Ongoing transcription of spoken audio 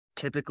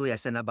typically I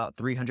send out about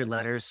 300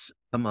 letters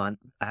a month.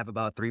 I have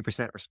about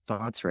 3%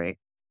 response rate.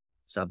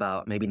 So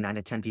about maybe 9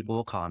 to 10 people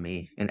will call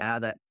me. And out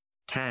of that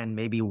 10,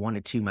 maybe 1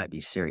 to 2 might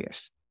be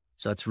serious.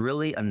 So it's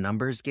really a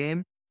numbers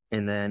game.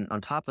 And then on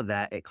top of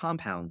that, it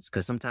compounds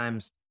because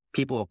sometimes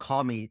people will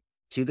call me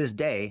to this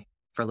day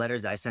for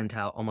letters that I sent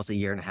out almost a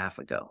year and a half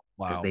ago.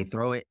 Because Wow. they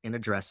throw it in a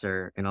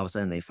dresser and all of a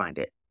sudden they find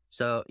it.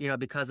 So,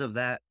 because of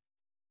that,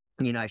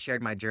 I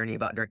shared my journey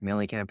about direct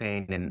mailing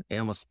campaign, and it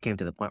almost came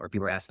to the point where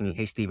people were asking me,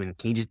 "Hey, Steven,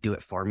 can you just do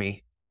it for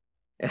me?"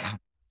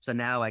 So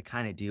now I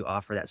kind of do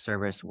offer that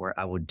service where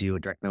I will do a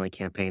direct mailing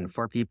campaign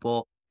for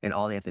people, and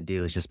all they have to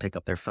do is just pick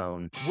up their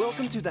phone.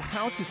 Welcome to the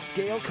How to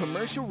Scale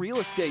Commercial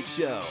Real Estate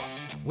Show.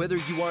 Whether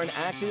you are an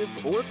active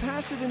or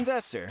passive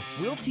investor,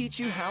 we'll teach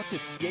you how to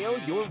scale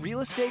your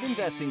real estate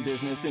investing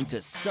business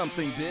into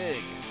something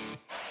big.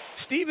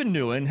 Steven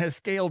Nguyen has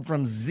scaled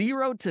from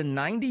 0 to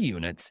 90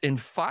 units in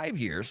 5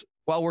 years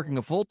while working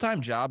a full-time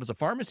job as a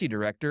pharmacy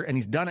director, and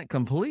he's done it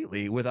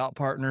completely without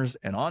partners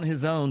and on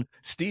his own.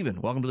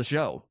 Steven, welcome to the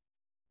show.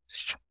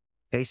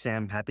 Hey,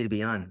 Sam, happy to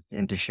be on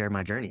and to share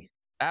my journey.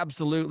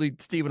 Absolutely.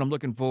 Steven, I'm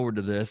looking forward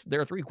to this. There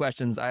are 3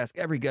 questions I ask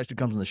every guest who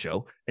comes on the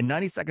show in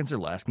 90 seconds or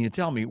less. Can you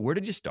tell me, where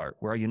did you start?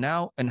 Where are you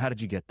now? And how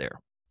did you get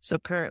there? So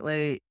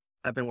currently,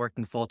 I've been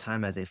working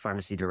full-time as a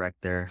pharmacy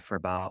director for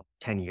about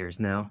 10 years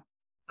now.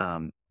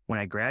 When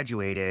I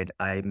graduated,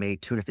 I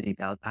made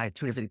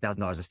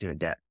 $250,000 in student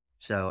debt.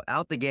 So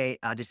out the gate,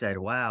 I just said,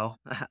 wow,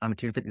 I'm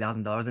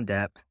 $250,000 in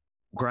debt,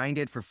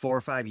 grinded for 4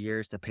 or 5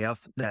 years to pay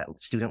off that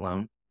student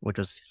loan, which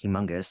was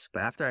humongous.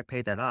 But after I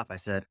paid that off, I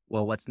said,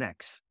 well, what's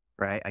next?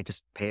 Right? I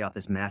just paid off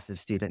this massive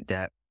student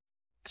debt.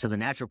 So the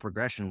natural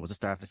progression was to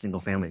start with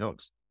single family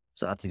homes.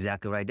 So that's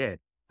exactly what I did.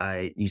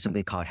 I used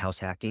something called house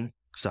hacking.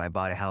 So I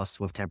bought a house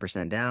with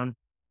 10% down,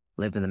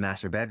 lived in the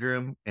master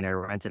bedroom, and I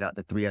rented out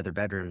the 3 other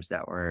bedrooms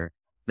that were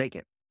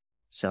vacant.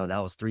 So that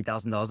was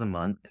 $3,000 a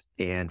month.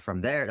 And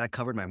from there, that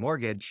covered my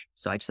mortgage.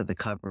 So I just had to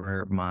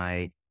cover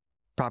my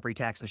property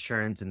tax,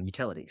 insurance, and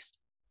utilities.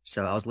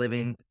 So I was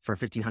living for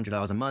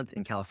 $1,500 a month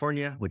in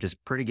California, which is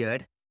pretty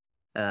good,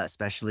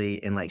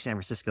 especially in like San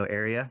Francisco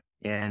area.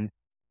 And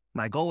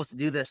my goal was to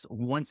do this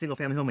one single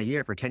family home a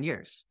year for 10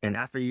 years. And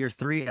after year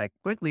 3, I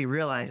quickly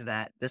realized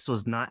that this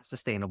was not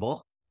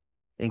sustainable.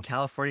 In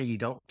California, you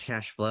don't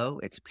cash flow.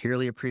 It's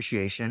purely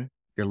appreciation.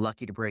 You're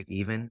lucky to break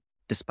even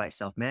despite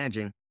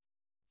self-managing.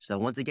 So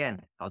once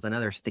again, I was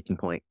another sticking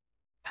point.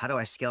 How do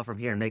I scale from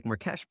here and make more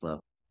cash flow?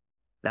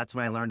 That's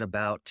when I learned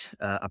about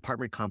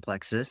apartment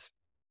complexes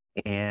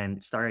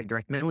and started a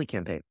direct mailing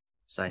campaign.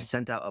 So I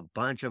sent out a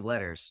bunch of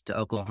letters to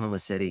Oklahoma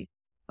City,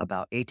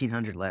 about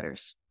 1,800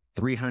 letters,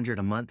 300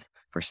 a month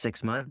for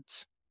 6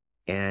 months.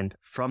 And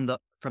from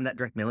that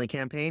direct mailing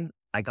campaign,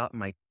 I got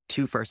my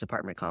 2 first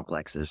apartment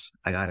complexes.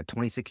 I got a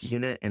 26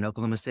 unit in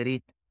Oklahoma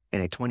City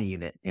and a 20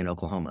 unit in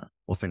Oklahoma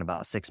within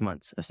about 6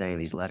 months of sending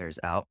these letters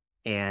out.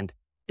 And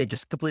it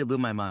just completely blew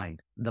my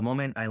mind. The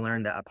moment I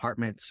learned that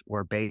apartments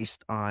were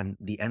based on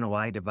the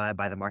NOI divided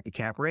by the market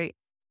cap rate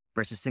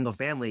versus single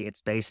family, it's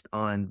based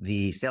on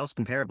the sales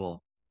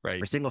comparable. Right.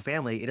 For single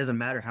family, it doesn't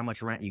matter how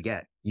much rent you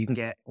get. You can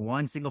get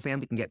one single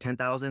family can get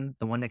 10,000.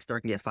 The one next door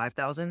can get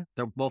 5,000.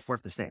 They're both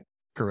worth the same.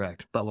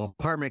 Correct. But with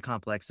apartment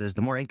complexes,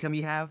 the more income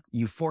you have,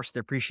 you force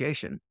the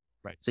appreciation.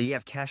 Right. So you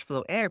have cash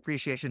flow and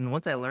appreciation.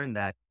 Once I learned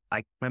that,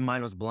 my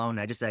mind was blown.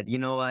 I just said, you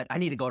know what? I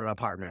need to go to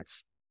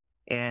apartments.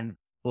 And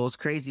what was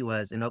crazy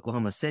was in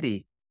Oklahoma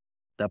City,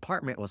 the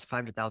apartment was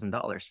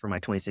 $500,000 for my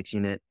 26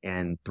 unit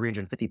and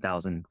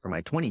 $350,000 for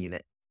my 20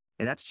 unit.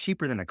 And that's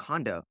cheaper than a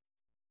condo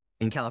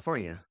in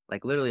California.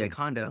 Like literally a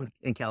condo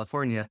in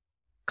California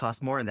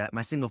costs more than that.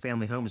 My single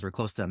family homes were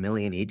close to $1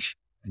 million each.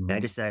 Mm-hmm. And I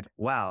just said,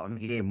 wow, I'm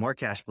getting more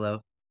cash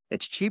flow.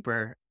 It's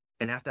cheaper.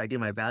 And after I do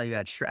my value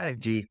add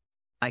strategy,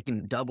 I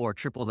can double or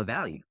triple the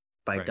value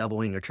by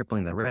doubling or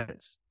tripling the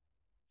rents.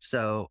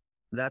 So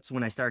that's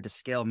when I started to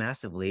scale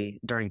massively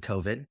during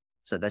COVID.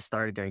 So that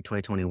started during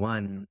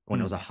 2021 when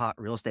it was a hot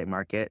real estate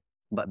market.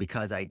 But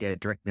because I did a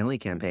direct mailing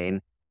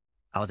campaign,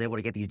 I was able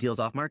to get these deals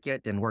off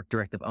market and work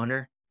direct with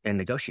owner and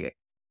negotiate.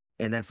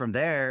 And then from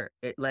there,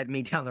 it led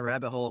me down the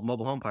rabbit hole of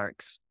mobile home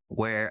parks,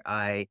 where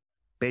I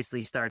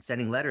basically started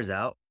sending letters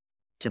out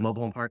to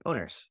mobile home park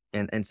owners.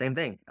 And same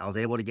thing, I was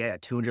able to get a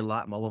 200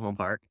 lot mobile home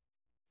park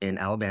in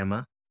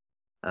Alabama,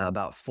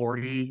 about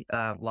 40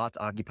 lots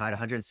occupied,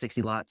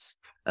 160 lots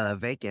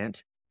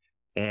vacant.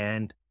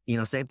 And,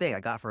 same thing, I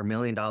got for $1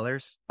 million or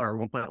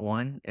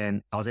 1.1,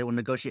 and I was able to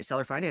negotiate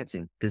seller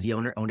financing because the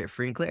owner owned it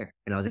free and clear.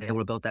 And I was able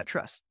to build that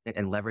trust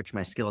and leverage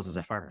my skills as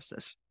a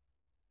pharmacist.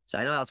 So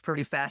I know that was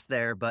pretty fast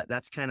there, but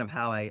that's kind of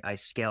how I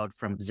scaled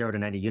from 0 to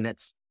 90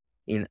 units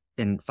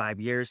in 5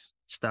 years.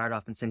 Started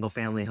off in single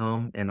family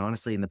home. And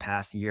honestly, in the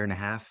past year and a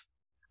half,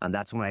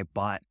 that's when I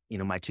bought,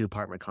 my 2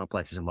 apartment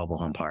complexes in mobile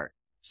home park.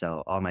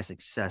 So all my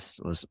success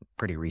was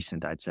pretty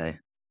recent, I'd say.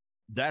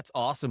 That's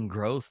awesome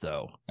growth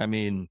though. I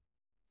mean,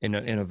 in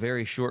a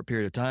very short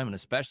period of time, and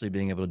especially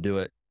being able to do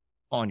it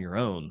on your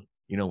own,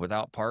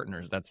 without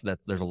partners,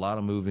 there's a lot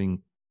of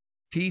moving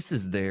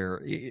pieces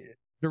there.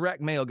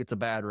 Direct mail gets a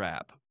bad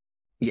rap.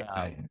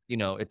 Yeah.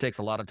 It takes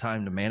a lot of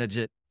time to manage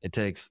it. It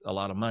takes a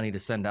lot of money to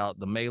send out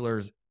the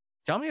mailers.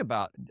 Tell me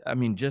about,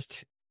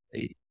 just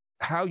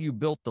how you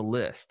built the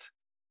list.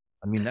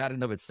 That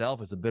in of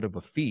itself is a bit of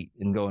a feat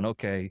in going,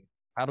 okay,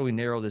 how do we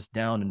narrow this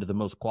down into the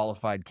most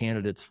qualified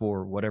candidates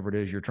for whatever it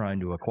is you're trying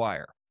to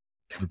acquire?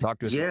 Can you talk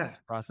to us about Yeah.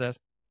 that process?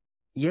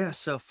 Yeah.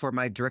 So for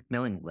my direct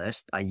mailing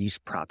list, I use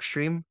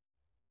PropStream,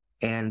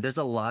 and there's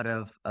a lot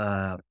of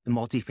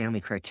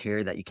multifamily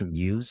criteria that you can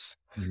use.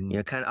 Kind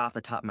of off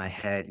the top of my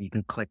head, you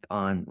can click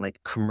on like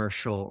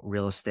commercial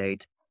real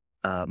estate,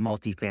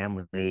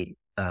 multifamily,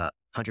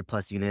 100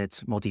 plus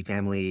units,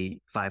 multifamily,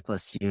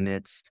 5+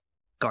 units,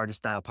 garden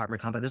style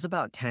apartment complex. There's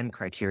about 10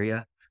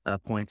 criteria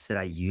points that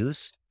I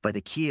use. But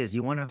the key is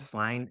you want to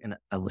find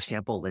a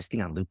sample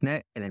listing on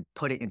LoopNet and then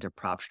put it into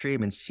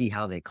PropStream and see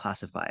how they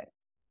classify it.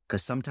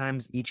 Because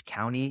sometimes each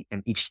county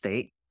and each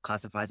state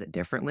classifies it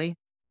differently.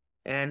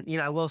 And,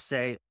 I will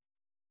say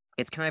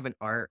it's kind of an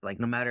art. Like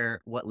no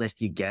matter what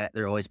list you get,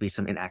 there'll always be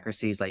some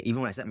inaccuracies. Like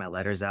even when I sent my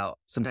letters out,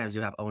 sometimes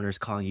you have owners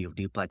calling you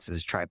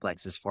duplexes,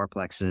 triplexes,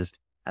 fourplexes,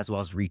 as well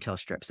as retail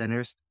strip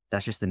centers.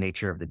 That's just the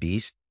nature of the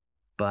beast.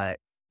 But,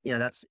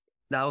 that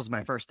was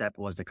my first step,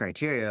 was the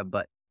criteria.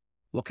 But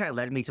what kind of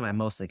led me to my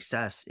most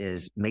success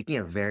is making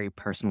a very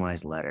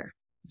personalized letter.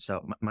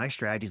 So my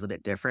strategy is a little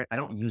bit different. I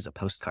don't use a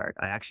postcard.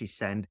 I actually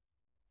send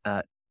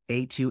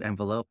A2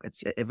 envelope.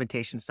 It's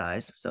invitation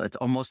size. So it's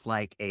almost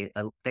like a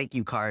thank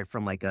you card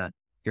from like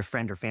your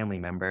friend or family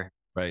member.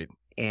 Right.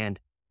 And,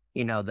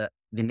 the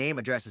name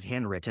address is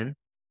handwritten.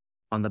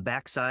 On the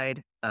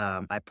backside,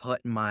 I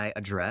put my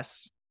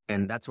address,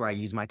 and that's where I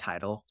use my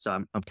title. So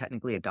I'm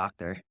technically a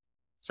doctor.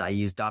 So I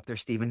use Dr.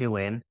 Stephen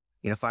Nguyen.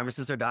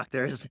 Pharmacists are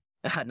doctors.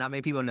 Not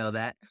many people know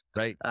that.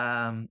 Right.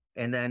 And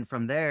then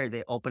from there,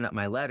 they open up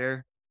my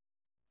letter.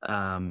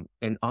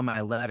 And on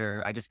my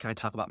letter, I just kind of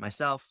talk about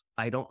myself.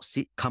 I don't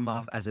come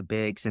off as a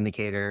big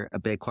syndicator, a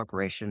big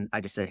corporation.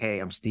 I just said, hey,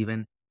 I'm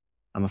Steven.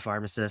 I'm a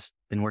pharmacist,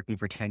 been working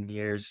for 10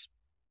 years.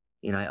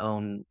 I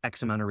own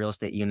X amount of real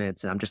estate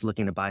units, and I'm just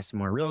looking to buy some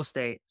more real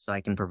estate so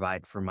I can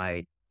provide for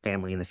my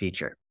family in the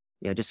future.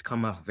 Just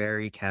come off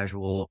very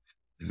casual,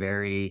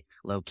 very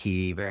low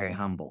key, very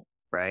humble,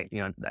 right?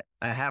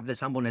 I have this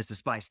humbleness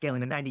despite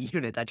scaling to 90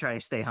 units. I try to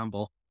stay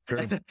humble.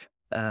 Sure.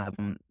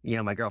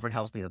 My girlfriend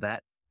helps me with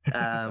that.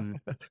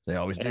 They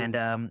always do.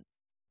 And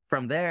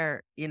from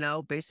there,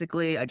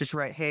 basically I just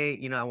write, hey,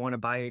 I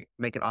want to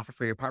make an offer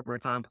for your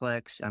apartment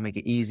complex. I make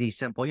it easy,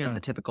 simple, the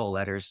typical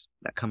letters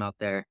that come out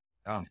there.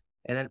 Oh.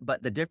 And then,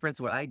 but the difference,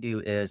 what I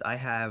do is I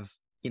have,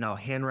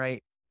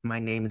 handwrite my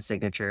name and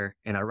signature,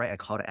 and I write a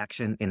call to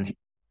action in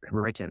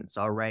written.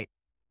 So I'll write,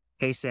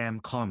 hey, Sam,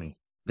 call me.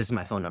 This is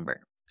my phone number.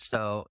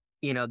 So,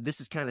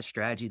 this is kind of the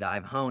strategy that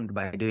I've honed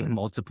by doing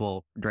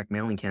multiple direct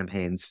mailing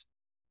campaigns.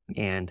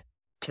 And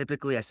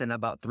typically I send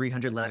about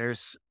 300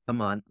 letters a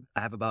month.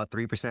 I have about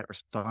 3%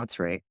 response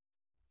rate.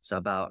 So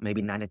about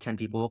maybe 9 to 10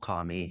 people will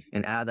call me.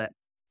 And out of that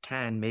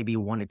 10, maybe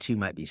 1 to 2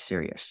 might be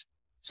serious.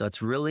 So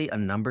it's really a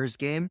numbers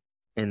game.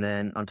 And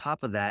then on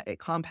top of that, it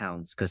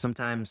compounds, because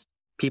sometimes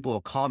people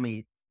will call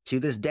me to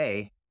this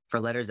day for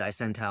letters that I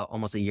sent out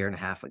almost a year and a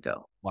half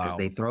ago. Because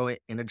they throw it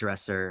in a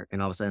dresser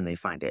and all of a sudden they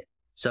find it.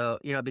 So,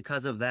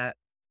 because of that,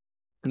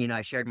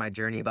 I shared my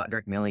journey about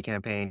direct mailing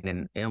campaign,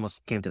 and it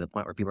almost came to the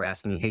point where people were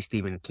asking me, hey,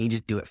 Steven, can you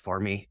just do it for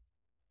me?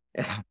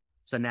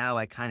 So now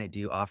I kind of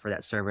do offer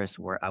that service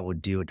where I will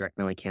do a direct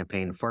mailing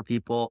campaign for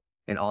people,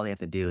 and all they have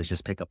to do is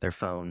just pick up their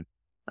phone,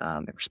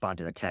 respond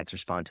to a text,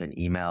 respond to an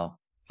email,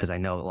 because I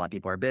know a lot of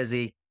people are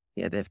busy.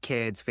 They have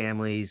kids,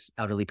 families,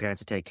 elderly parents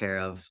to take care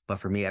of. But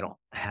for me, I don't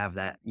have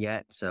that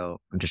yet. So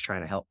I'm just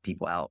trying to help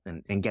people out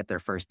and get their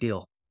first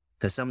deal.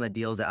 Because some of the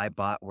deals that I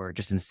bought were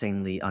just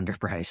insanely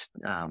underpriced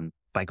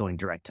by going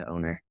direct to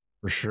owner.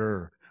 For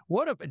sure.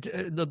 What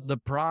the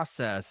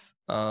process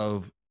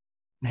of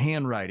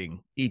handwriting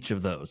each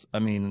of those?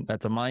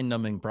 That's a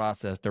mind-numbing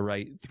process to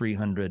write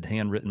 300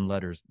 handwritten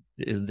letters.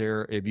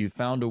 If you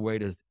found a way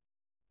to,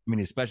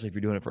 especially if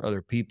you're doing it for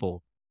other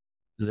people,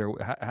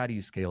 how do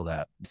you scale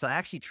that? So I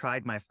actually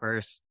tried my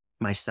first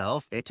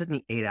myself. It took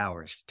me 8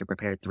 hours to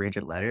prepare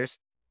 300 letters,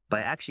 but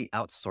I actually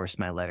outsourced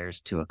my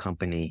letters to a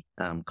company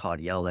called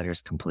Yell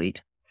Letters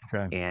Complete.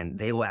 Okay. And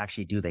they will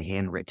actually do the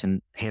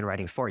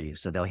handwriting for you.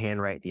 So they'll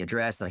handwrite the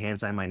address, they'll hand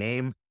sign my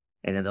name,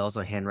 and then they'll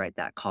also handwrite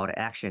that call to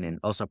action and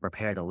also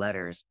prepare the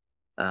letters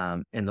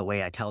in the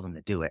way I tell them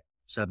to do it.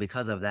 So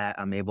because of that,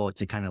 I'm able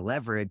to kind of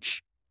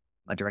leverage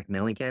a direct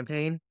mailing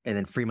campaign and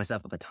then free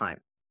myself up the time.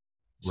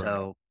 Right.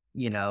 So,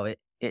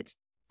 it's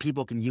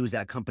people can use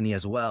that company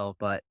as well.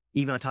 But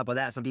even on top of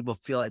that, some people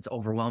feel it's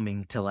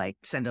overwhelming to like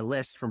send a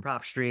list from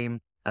PropStream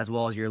as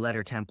well as your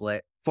letter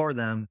template for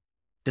them.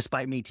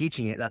 Despite me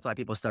teaching it, that's why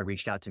people still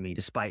reached out to me,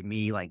 despite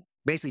me like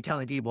basically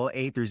telling people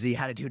A through Z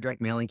how to do a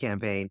direct mailing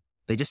campaign.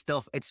 They just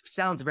still, it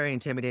sounds very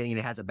intimidating and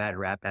it has a bad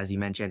rap, as you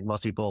mentioned.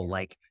 Most people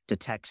like to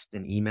text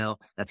and email.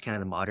 That's kind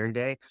of the modern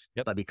day.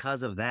 Yep. But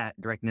because of that,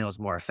 direct mail is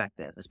more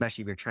effective,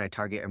 especially if you're trying to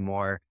target a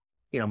more,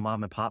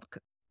 mom and pop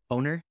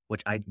owner,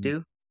 which I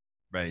do.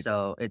 Right.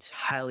 So it's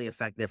highly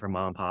effective for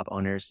mom and pop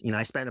owners.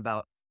 I spend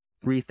about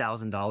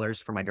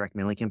 $3,000 for my direct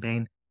mailing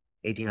campaign,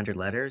 1,800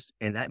 letters.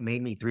 And that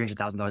made me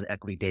 $300,000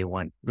 equity day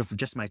one for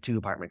just my 2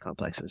 apartment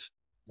complexes,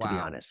 to be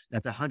Wow. honest.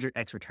 That's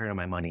 100x return on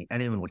my money.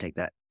 Anyone will take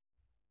that.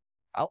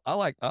 I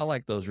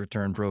like those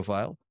return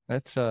profile.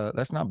 That's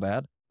not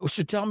bad.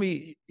 So tell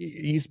me,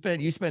 you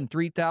spend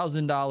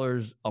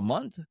 $3,000 a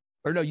month,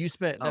 or no? You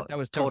spent that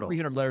was total.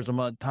 300 letters a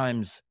month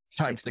times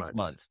 6 months.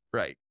 months,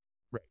 right?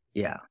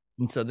 Yeah.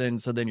 And so then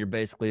you're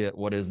basically at,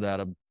 what is that,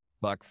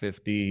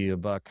 $1.50,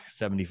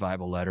 $1.75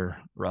 a letter,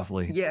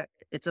 roughly? Yeah,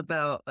 it's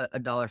about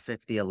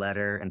 $1.50 a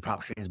letter, and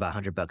prop stream is about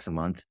 $100 a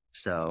month.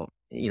 So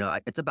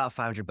it's about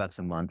 $500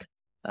 a month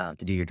to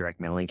do your direct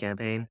mailing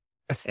campaign.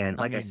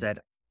 And I said,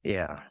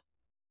 yeah.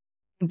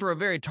 For a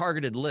very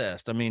targeted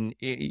list. I mean,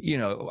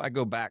 I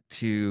go back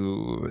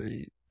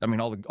to,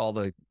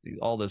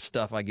 all the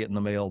stuff I get in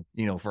the mail,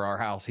 for our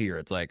house here.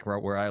 It's like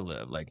right where I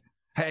live, like,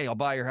 hey, I'll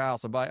buy your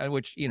house.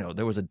 Which,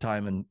 there was a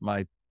time in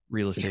my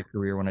real estate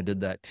career when I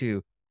did that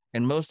too.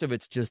 And most of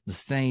it's just the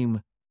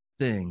same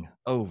thing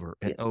over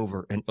and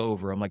over and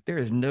over. I'm like, there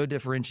is no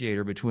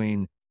differentiator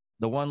between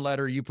the one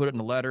letter, you put it in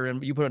a letter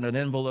and you put it in an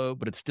envelope,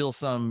 but it's still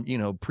some,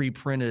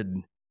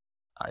 pre-printed,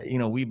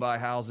 we buy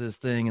houses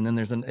thing. And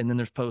then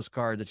there's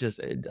postcards. It's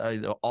just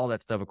all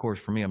that stuff. Of course,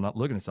 for me, I'm not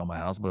looking to sell my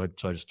house,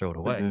 so I just throw it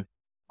away. Mm-hmm.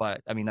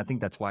 But I think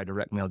that's why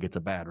direct mail gets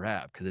a bad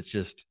rap, because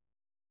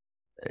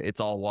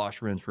it's all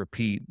wash, rinse,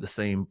 repeat, the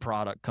same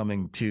product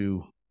coming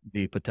to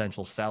the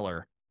potential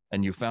seller.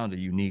 And you found a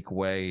unique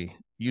way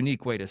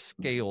to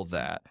scale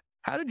that.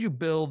 How did you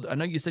build? I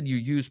know you said you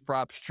used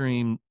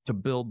PropStream to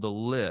build the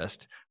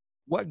list.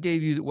 What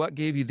gave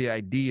you the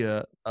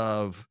idea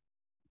of,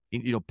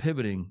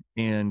 pivoting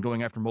and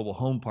going after mobile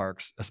home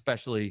parks,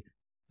 especially?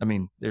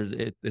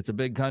 It's a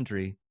big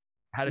country.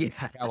 How did you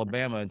pick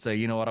Alabama and say,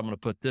 you know what, I'm going to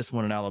put this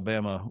one in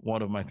Alabama,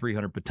 one of my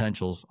 300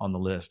 potentials, on the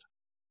list?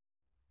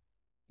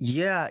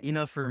 Yeah,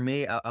 for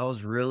me, I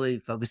was really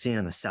focusing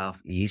on the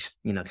Southeast,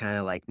 kind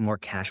of like more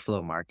cash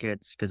flow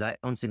markets, because I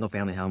own single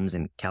family homes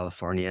in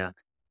California,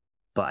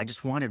 but I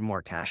just wanted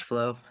more cash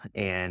flow.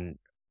 And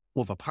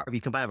if you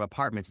combine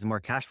apartments, the more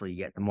cash flow you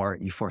get, the more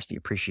you force the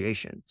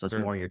appreciation. So it's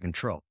more in your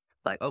control.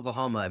 Like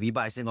Oklahoma, if you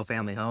buy a single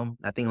family home,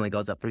 that thing only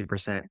goes up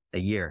 3% a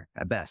year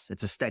at best.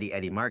 It's a steady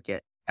Eddie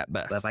market. At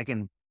best. But if I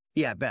can,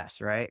 at best,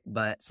 right?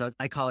 But so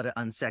I call it an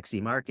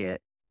unsexy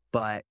market.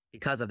 But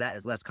because of that,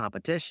 there's less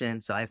competition.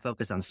 So I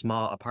focus on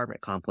small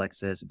apartment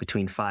complexes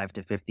between 5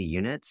 to 50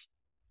 units.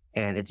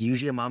 And it's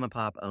usually a mom and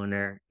pop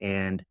owner.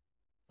 And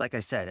like I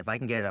said, if I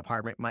can get an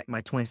apartment,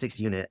 my 26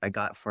 unit I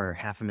got for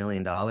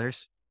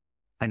 $500,000.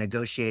 I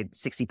negotiated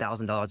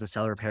 $60,000 in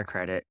seller repair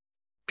credit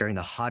during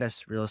the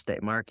hottest real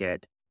estate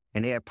market.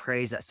 And they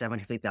appraised at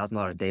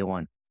 $750,000 day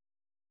one.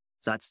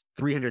 So that's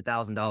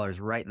 $300,000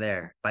 right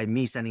there by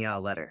me sending out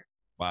a letter.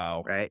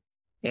 Wow. Right.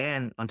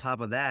 And on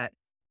top of that,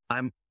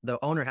 the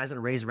owner hasn't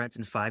raised rents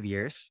in 5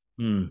 years.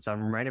 So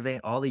I'm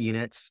renovating all the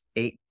units,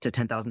 $8,000 to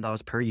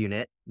 $10,000 per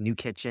unit, new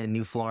kitchen,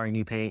 new flooring,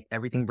 new paint,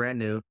 everything brand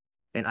new.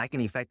 And I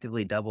can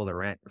effectively double the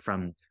rent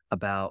from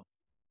about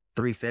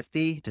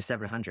 $350 to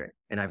 $700.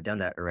 And I've done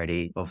that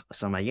already with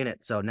some of my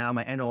units. So now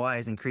my NOI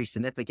has increased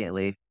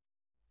significantly.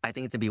 I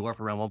think it's to be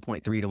worth around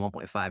 1.3 to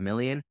 1.5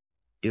 million.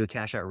 Do a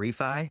cash out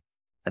refi.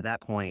 At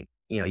that point,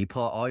 you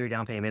pull out all your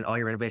down payment, all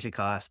your renovation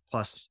costs,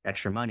 plus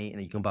extra money, and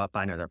then you can buy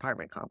another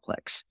apartment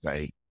complex.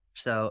 Right.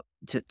 So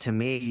to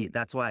me,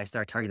 that's why I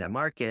started targeting that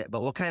market.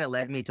 But what kind of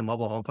led me to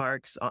mobile home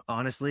parks,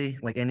 honestly,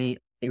 like any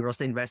real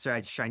estate investor, I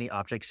had shiny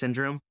object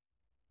syndrome.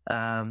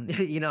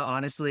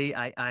 Honestly,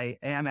 I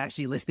am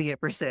actually listing it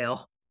for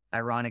sale,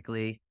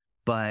 ironically.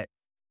 But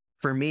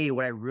for me,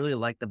 what I really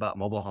liked about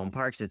mobile home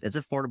parks is it's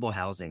affordable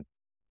housing.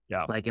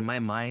 Yeah. Like in my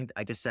mind,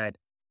 I just said,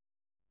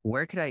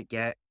 where could I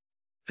get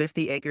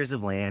 50 acres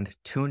of land,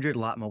 200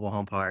 lot mobile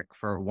home park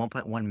for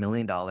 $1.1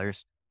 million?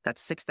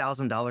 That's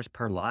 $6,000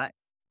 per lot.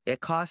 It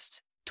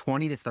costs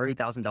 $20,000 to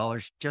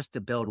 $30,000 just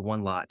to build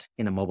one lot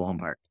in a mobile home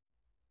park.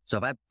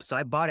 So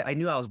I bought it. I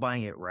knew I was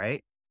buying it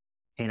right.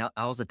 And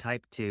I was the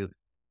type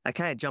I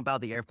kind of jump out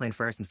of the airplane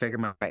first and figure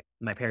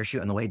my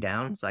parachute on the way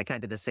down. So I kind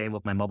of did the same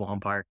with my mobile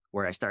home park,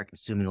 where I started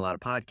consuming a lot of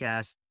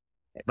podcasts.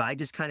 But I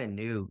just kind of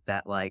knew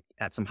that, like,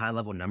 at some high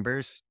level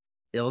numbers,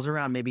 it was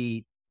around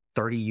maybe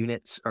 30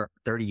 units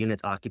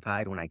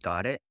occupied when I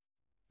got it.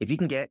 If you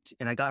can get,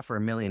 and I got it for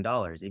 $1 million,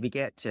 if you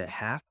get to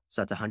half,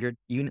 so that's 100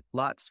 unit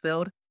lots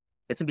filled,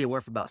 it's gonna be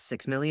worth about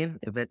 $6 million.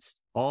 If it's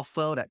all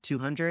filled at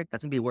 200,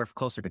 that's gonna be worth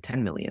closer to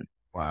 $10 million.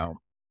 Wow.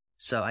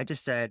 So I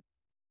just said,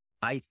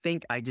 I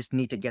think I just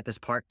need to get this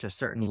park to a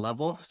certain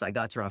level. So I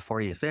got to around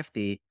 40 to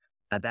 50.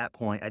 At that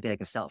point, I think I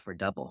can sell it for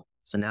double.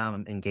 So now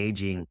I'm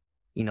engaging,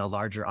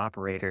 larger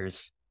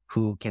operators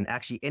who can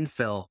actually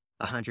infill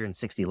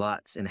 160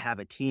 lots and have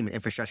a team and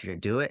infrastructure to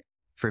do it.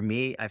 For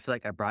me, I feel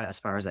like I brought it as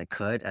far as I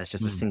could as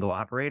just a single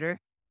operator.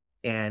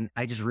 And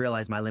I just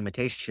realized my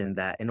limitation,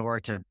 that in order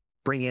to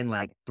bring in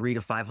like 3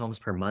 to 5 homes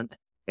per month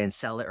and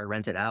sell it or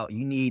rent it out,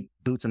 you need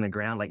boots on the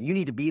ground. Like, you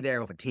need to be there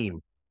with a team.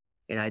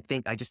 And I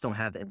think I just don't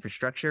have the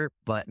infrastructure,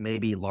 but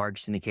maybe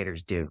large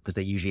syndicators do, because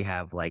they usually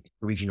have like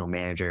regional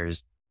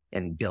managers,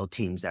 and build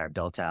teams that are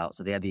built out.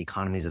 So they have the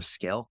economies of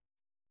scale.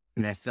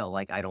 And I feel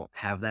like I don't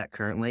have that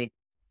currently.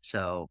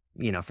 So,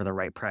 for the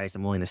right price,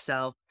 I'm willing to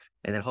sell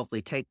and then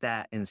hopefully take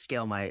that and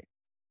scale my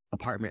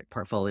apartment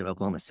portfolio in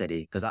Oklahoma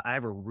City. Because I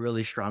have a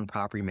really strong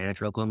property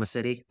manager in Oklahoma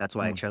City. That's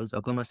why I chose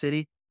Oklahoma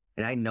City.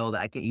 And I know that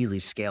I can easily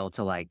scale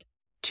to like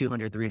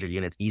 200, 300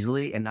 units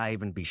easily and not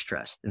even be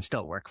stressed and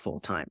still work full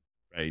time.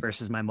 Right.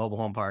 Versus my mobile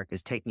home park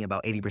is taking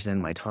about 80% of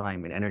my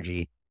time and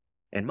energy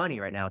and money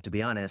right now, to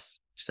be honest.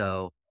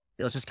 So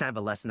it was just kind of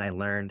a lesson I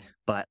learned,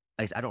 but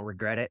I don't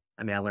regret it.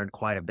 I mean, I learned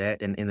quite a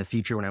bit. And in the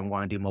future, when I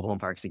want to do mobile home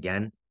parks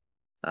again,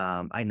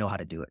 I know how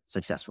to do it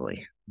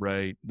successfully.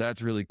 Right.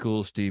 That's really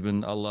cool,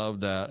 Stephen. I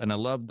love that. And I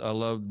love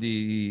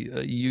the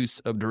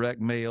use of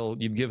direct mail.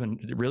 You've given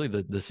really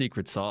the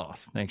secret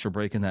sauce. Thanks for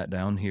breaking that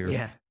down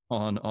here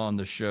on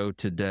the show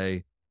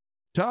today.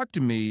 Talk to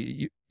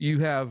me. You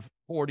have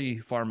 40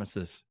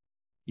 pharmacists,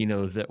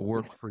 that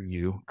work for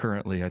you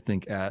currently, I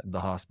think, at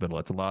the hospital.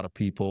 It's a lot of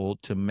people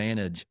to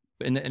manage.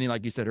 And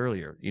like you said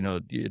earlier,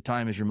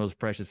 time is your most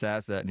precious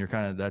asset,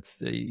 and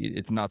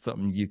it's not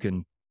something you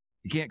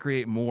can't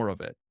create more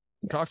of it.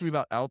 Yes. Talk to me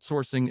about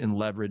outsourcing and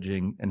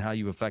leveraging and how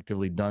you've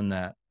effectively done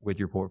that with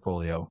your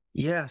portfolio.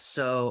 Yeah.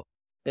 So,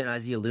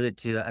 as you alluded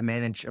to, I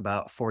manage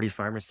about 40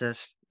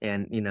 pharmacists,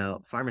 and,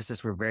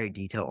 pharmacists were very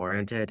detail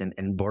oriented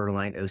and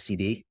borderline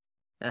OCD.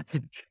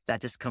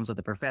 That just comes with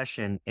the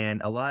profession.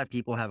 And a lot of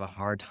people have a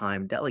hard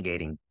time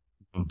delegating.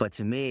 Mm-hmm. But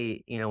to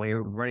me, when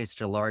you're running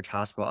such a large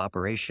hospital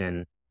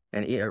operation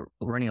and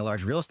running a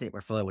large real estate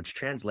portfolio, which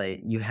translate,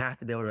 you have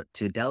to be able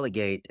to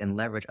delegate and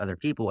leverage other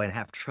people and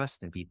have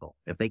trust in people.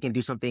 If they can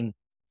do something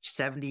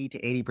 70 to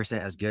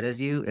 80% as good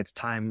as you, it's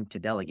time to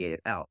delegate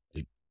it out.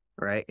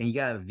 Right. And you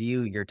got to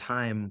view your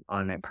time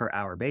on a per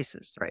hour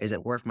basis, right? Is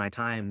it worth my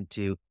time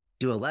to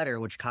do a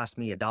letter, which costs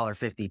me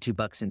 $1.50,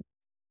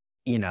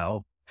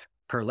 $2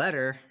 per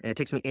letter, and it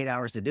takes me 8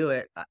 hours to do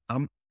it?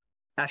 I'm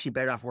actually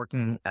better off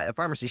working at a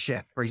pharmacy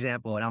shift, for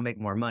example, and I'll make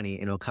more money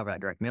and it'll cover that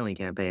direct mailing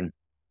campaign.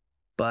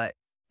 But,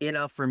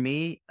 for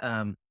me,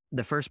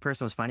 the first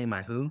person was finding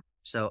my who.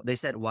 So they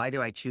said, why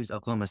do I choose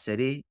Oklahoma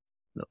City?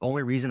 The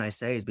only reason I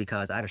say is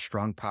because I had a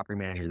strong property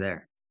manager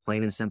there,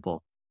 plain and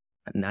simple.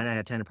 9 out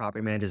of 10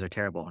 property managers are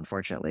terrible,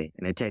 unfortunately.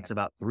 And it takes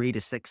about 3 to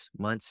 6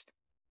 months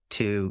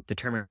to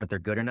determine if they're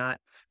good or not.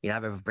 I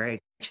have a very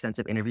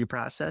extensive interview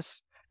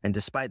process. And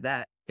despite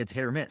that, it's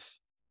hit or miss,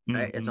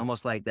 right? Mm-hmm. It's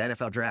almost like the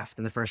NFL draft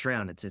in the first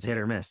round. It's hit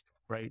or miss.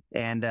 Right.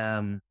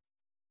 And,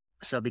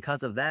 so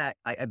because of that,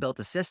 I built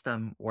a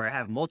system where I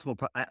have multiple,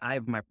 I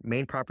have my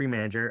main property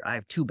manager. I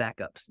have 2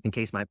 backups in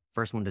case my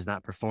first one does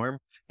not perform.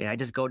 And I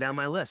just go down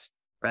my list,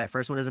 right?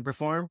 First one doesn't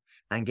perform,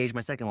 I engage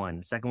my second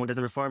one. Second one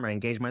doesn't perform, I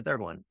engage my third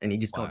one. And you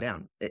just go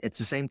down. It's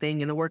the same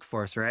thing in the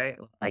workforce, right?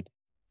 Like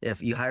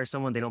if you hire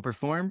someone, they don't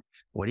perform,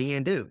 what are you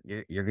going to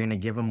do? You're going to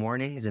give them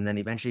warnings and then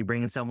eventually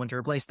bring in someone to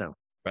replace them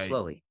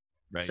slowly.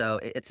 Right. So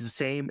it's the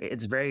same.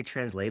 It's very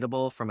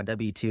translatable from a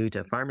W-2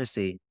 to a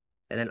pharmacy.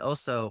 And then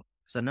also,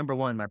 so number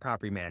one, my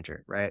property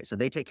manager, right? So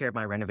they take care of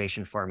my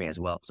renovation for me as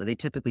well. So they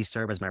typically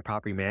serve as my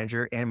property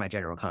manager and my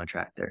general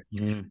contractor.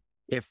 Mm-hmm.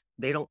 If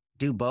they don't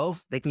do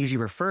both, they can usually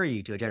refer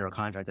you to a general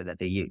contractor that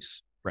they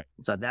use. Right.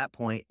 So at that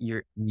point,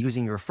 you're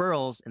using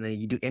referrals and then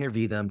you do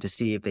interview them to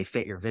see if they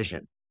fit your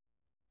vision.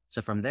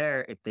 So from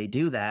there, if they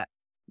do that,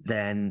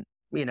 then,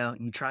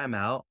 you try them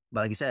out.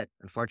 But like I said,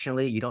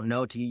 unfortunately, you don't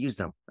know till you use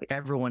them. Like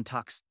everyone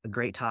talks a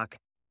great talk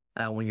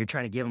when you're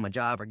trying to give them a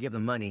job or give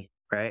them money,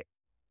 right?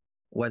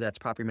 Whether that's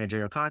property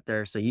manager or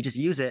contractor. So you just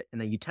use it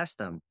and then you test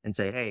them and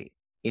say, hey,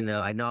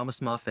 I know I'm a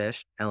small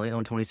fish. I only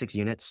own 26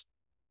 units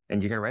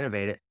and you're going to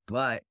renovate it.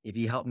 But if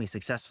you help me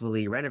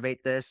successfully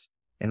renovate this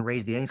and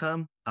raise the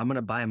income, I'm going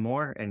to buy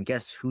more. And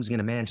guess who's going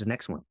to manage the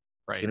next one?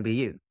 Right. It's going to be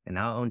you. And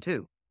now I own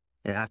 2.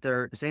 And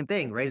after the same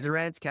thing, raise the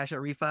rents, cash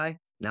out refi.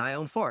 Now I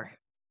own 4,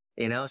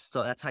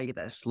 so that's how you get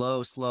that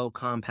slow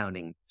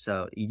compounding.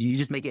 So you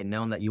just make it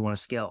known that you want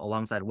to scale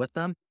alongside with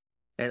them.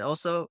 And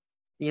also,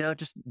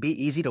 just be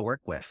easy to work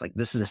with. Like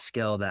this is a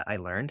skill that I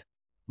learned.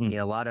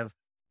 A lot of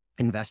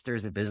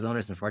investors and business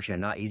owners,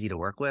 unfortunately, are not easy to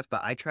work with, but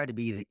I try to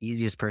be the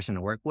easiest person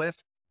to work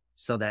with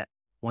so that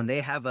when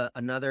they have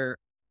another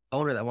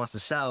owner that wants to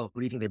sell, who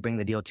do you think they bring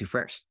the deal to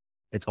first?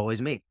 It's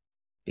always me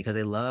because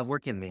they love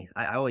working with me.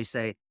 I always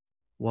say,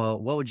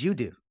 well, what would you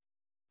do?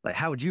 Like,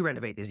 how would you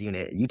renovate this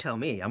unit? You tell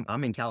me.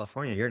 I'm in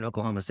California. You're in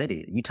Oklahoma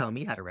City. You tell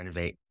me how to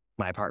renovate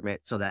my apartment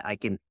so that I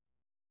can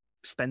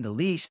spend the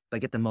least, but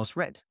get the most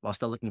rent while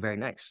still looking very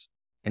nice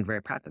and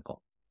very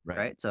practical.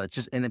 Right. So it's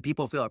just, and then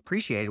people feel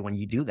appreciated when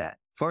you do that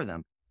for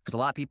them. Because a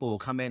lot of people will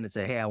come in and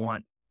say, hey, I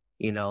want,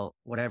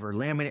 whatever,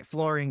 laminate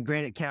flooring,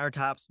 granite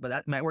countertops, but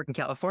that might work in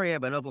California,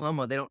 but in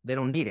Oklahoma, they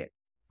don't need it.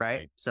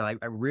 Right. So I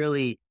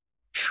really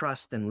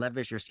trust and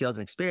leverage your skills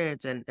and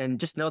experience and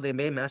just know they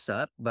may mess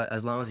up, but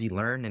as long as you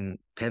learn and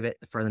pivot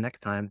for the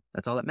next time,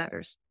 that's all that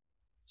matters.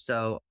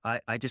 So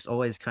I just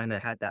always kind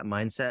of had that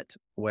mindset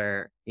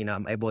where,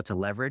 I'm able to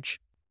leverage.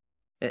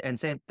 And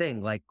same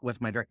thing, like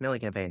with my direct mailing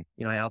campaign,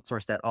 I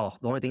outsourced that all.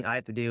 The only thing I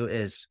have to do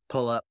is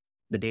pull up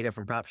the data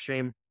from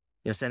PropStream,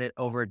 send it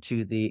over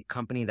to the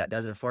company that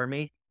does it for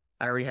me.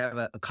 I already have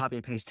a copy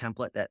and paste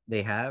template that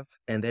they have,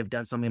 and they've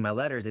done some of my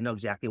letters. They know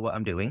exactly what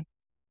I'm doing.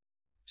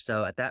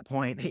 So at that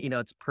point,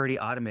 it's pretty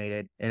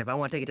automated. And if I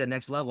want to take it to the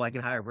next level, I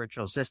can hire a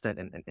virtual assistant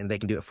and they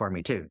can do it for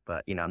me too.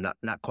 But, I'm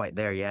not quite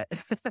there yet.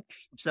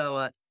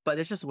 So, but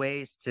there's just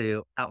ways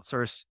to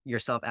outsource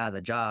yourself out of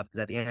the job.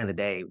 Because at the end of the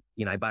day,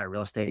 I buy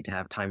real estate to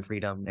have time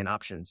freedom and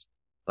options.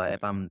 But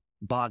if I'm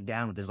bogged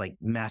down with this like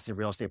massive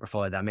real estate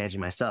portfolio that I'm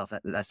managing myself,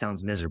 that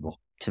sounds miserable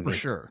to me.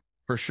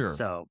 For sure.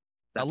 So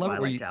that's why I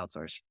like to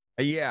outsource.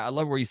 Yeah. I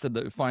love where you said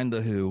that find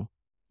the who,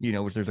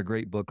 which there's a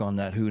great book on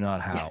that, Who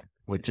Not How. Yeah.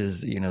 Which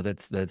is,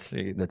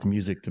 that's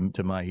music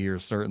to my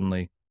ears,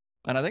 certainly.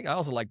 And I think I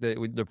also like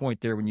the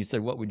point there when you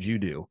said, what would you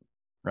do?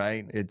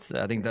 Right.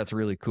 I think that's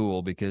really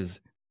cool because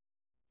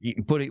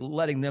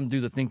letting them do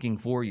the thinking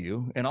for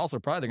you. And also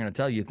probably they're going to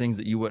tell you things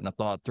that you wouldn't have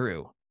thought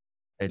through.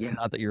 It's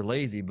not that you're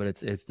lazy, but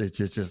it's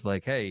just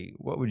like, hey,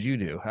 what would you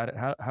do?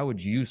 How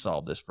would you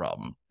solve this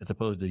problem? As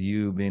opposed to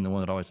you being the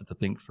one that always has to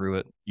think through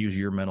it, use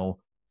your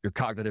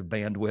cognitive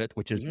bandwidth,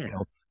 which is,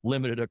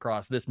 limited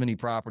across this many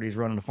properties,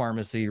 running a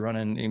pharmacy,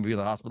 running the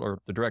hospital, or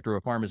the director of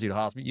a pharmacy to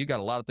hospital. You got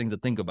a lot of things to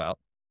think about.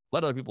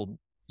 Let other people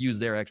use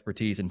their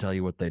expertise and tell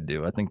you what they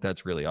do. I think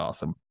that's really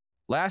awesome.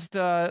 Last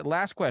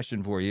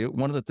question for you.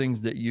 One of the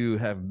things that you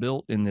have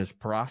built in this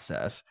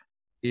process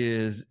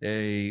is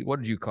what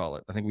did you call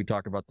it? I think we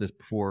talked about this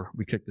before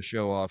we kicked the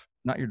show off.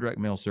 Not your direct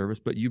mail service,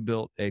 but you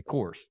built a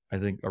course, I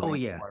think,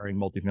 around acquiring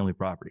multifamily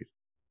properties.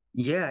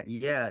 Yeah.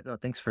 No,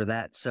 thanks for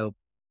that. So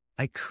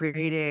I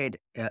created,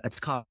 it's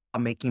called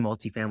Making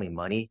Multifamily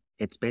Money.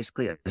 It's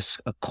basically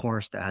a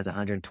course that has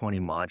 120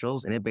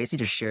 modules, and it basically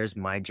just shares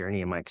my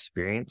journey and my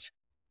experience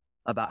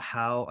about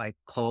how I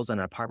closed on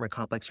an apartment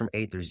complex from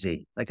A through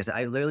Z. Like I said,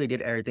 I literally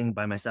did everything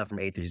by myself from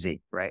A through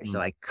Z, right?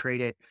 So I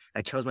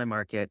chose my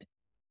market,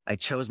 I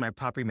chose my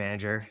property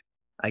manager,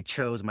 I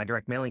chose my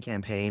direct mailing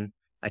campaign,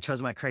 I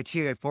chose my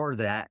criteria for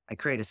that. I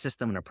created a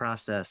system and a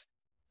process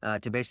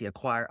to basically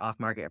acquire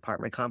off-market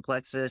apartment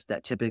complexes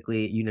that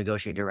typically you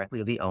negotiate directly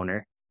with the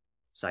owner.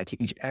 So I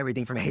teach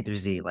everything from A through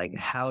Z, like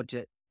how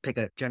to pick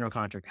a general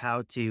contract,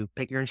 how to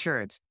pick your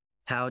insurance,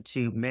 how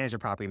to manage a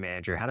property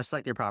manager, how to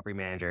select your property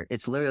manager.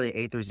 It's literally an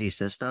A through Z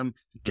system,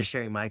 just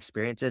sharing my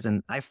experiences.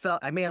 And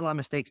I made a lot of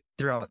mistakes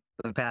throughout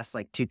the past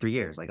 2-3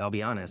 years. I'll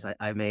be honest,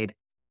 I made,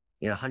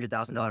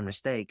 $100,000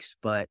 mistakes,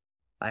 but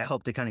I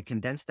hope to kind of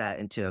condense that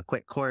into a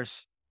quick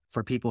course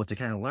for people to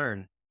kind of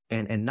learn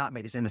and not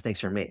make the same mistakes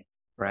for me.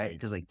 Right.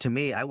 Because to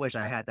me, I wish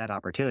I had that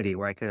opportunity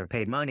where I could have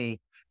paid money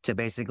to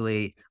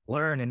basically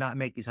learn and not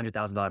make these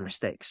 $100,000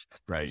 mistakes.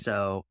 Right.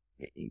 So,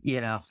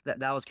 that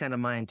was kind of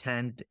my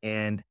intent.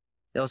 And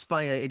it was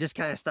funny. It just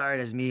kind of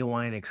started as me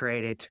wanting to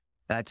create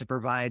it to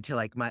provide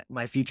to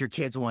my future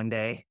kids one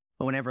day,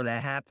 whenever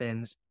that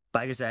happens.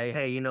 But I just say,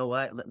 hey, you know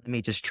what? Let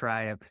me just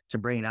try to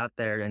bring it out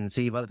there and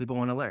see if other people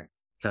want to learn.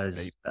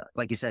 Because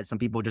like you said, some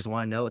people just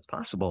want to know it's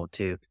possible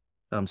to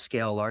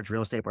scale a large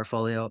real estate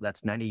portfolio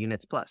that's 90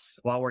 units plus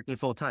while working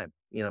full time.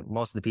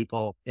 Most of the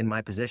people in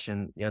my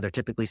position, they're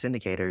typically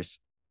syndicators,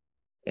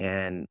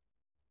 and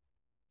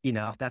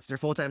that's their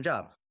full-time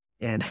job.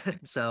 And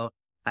so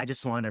I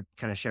just want to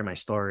kind of share my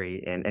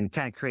story and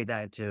kind of create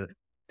that into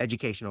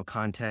educational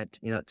content.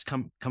 It's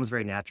comes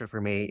very natural for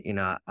me.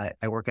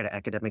 I work at an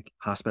academic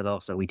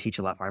hospital, so we teach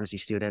a lot of pharmacy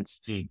students.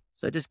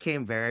 So it just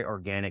came very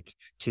organic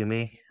to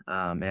me.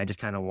 And I just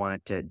kind of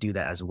wanted to do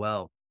that as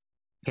well.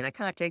 And I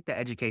kind of take the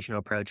educational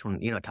approach when,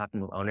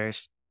 talking with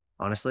owners,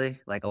 honestly.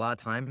 Like a lot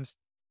of times,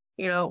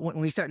 when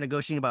we start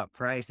negotiating about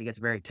price, it gets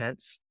very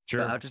tense.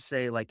 Sure. But I'll just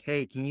say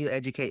hey, can you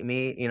educate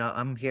me?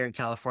 I'm here in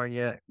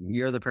California.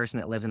 You're the person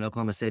that lives in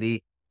Oklahoma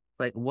City.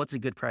 What's a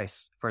good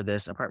price for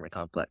this apartment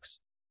complex?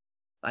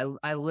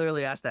 I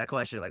literally asked that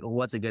question,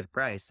 what's a good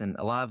price? And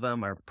a lot of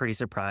them are pretty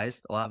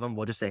surprised. A lot of them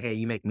will just say, hey,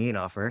 you make me an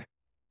offer.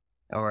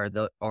 Or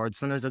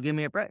sometimes they'll give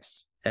me a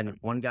price. And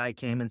one guy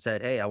came and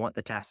said, hey, I want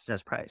the tax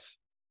assessed price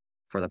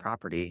for the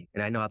property.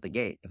 And I know out the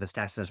gate, if it's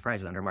tax assessed price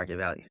is under market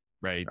value.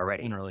 Right.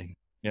 Already. Generally.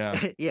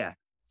 Yeah. Yeah.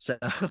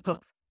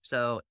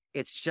 So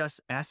it's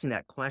just asking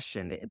that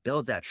question. It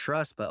builds that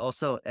trust, but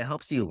also it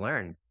helps you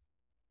learn.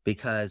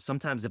 Because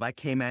sometimes if I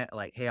came at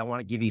hey, I want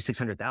to give you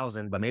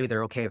 600,000, but maybe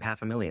they're okay with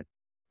 $500,000.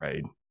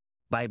 Right.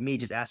 By me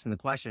just asking the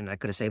question, I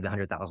could have saved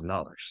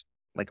 $100,000.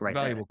 Right.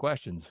 Valuable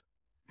questions.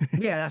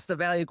 Yeah, that's the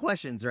value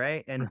questions,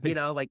 right? And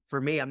right. For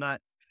me, I'm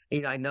not,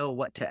 I know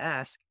what to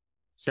ask.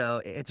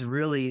 So it's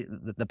really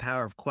the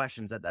power of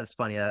questions. That's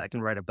funny. I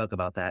can write a book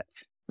about that.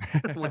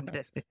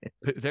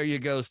 There you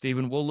go,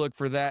 Stephen. We'll look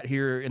for that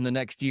here in the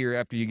next year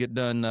after you get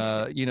done,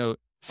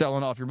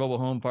 selling off your mobile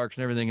home parks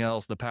and everything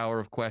else. The power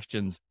of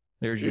questions.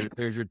 There's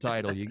your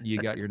title. You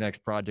got your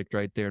next project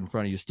right there in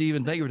front of you.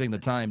 Stephen, thank you for taking the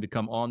time to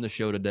come on the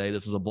show today.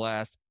 This was a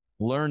blast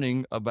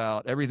learning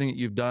about everything that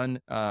you've done.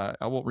 I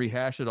won't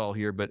rehash it all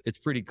here, but it's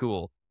pretty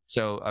cool.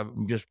 So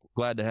I'm just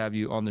glad to have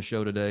you on the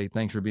show today.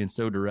 Thanks for being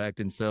so direct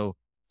and so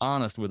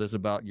honest with us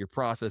about your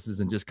processes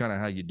and just kind of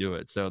how you do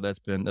it. So that's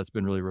been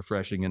really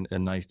refreshing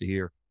and nice to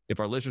hear.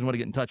 If our listeners want to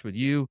get in touch with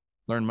you,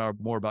 learn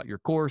more about your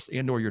course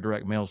and or your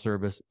direct mail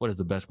service, what is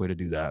the best way to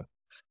do that?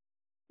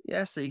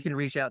 Yeah, so you can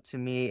reach out to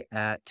me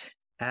at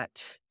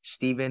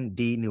Stephen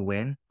D.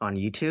 Nguyen on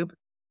YouTube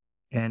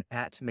and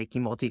at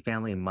Making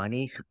Multifamily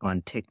Money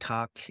on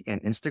TikTok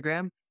and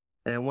Instagram.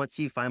 And then once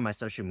you find my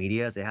social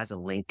medias, it has a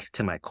link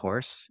to my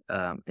course.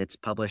 It's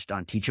published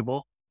on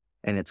Teachable,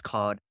 and it's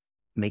called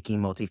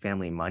Making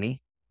Multifamily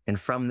Money. And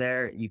from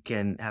there, you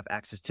can have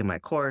access to my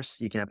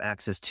course. You can have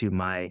access to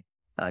my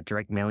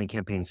direct mailing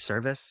campaign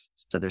service.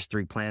 So there's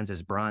 3 plans: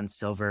 there's bronze,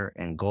 silver,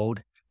 and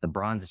gold. The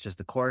bronze is just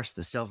the course.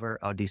 The silver,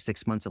 I'll do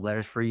 6 months of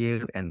letters for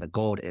you. And the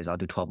gold is I'll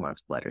do 12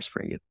 months of letters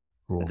for you.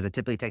 Cool. Because it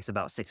typically takes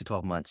about 6 to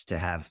 12 months to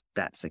have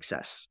that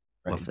success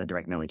of the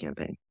direct mailing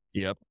campaign.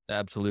 Yep,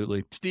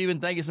 absolutely. Stephen,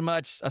 thank you so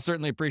much. I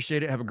certainly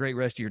appreciate it. Have a great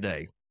rest of your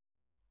day.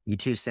 You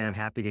too, Sam.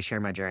 Happy to share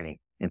my journey.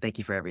 And thank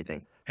you for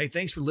everything. Hey,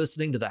 thanks for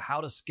listening to the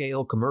How to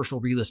Scale Commercial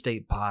Real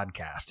Estate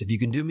podcast. If you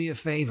can do me a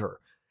favor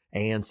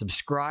and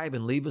subscribe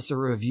and leave us a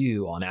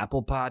review on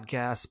Apple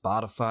Podcasts,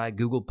 Spotify,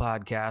 Google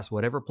Podcasts,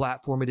 whatever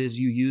platform it is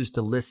you use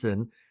to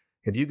listen,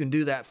 if you can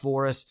do that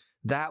for us,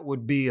 that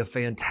would be a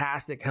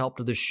fantastic help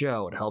to the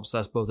show. It helps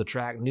us both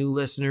attract new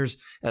listeners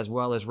as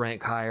well as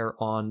rank higher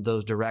on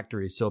those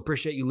directories. So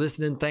appreciate you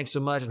listening. Thanks so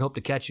much and hope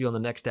to catch you on the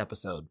next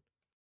episode.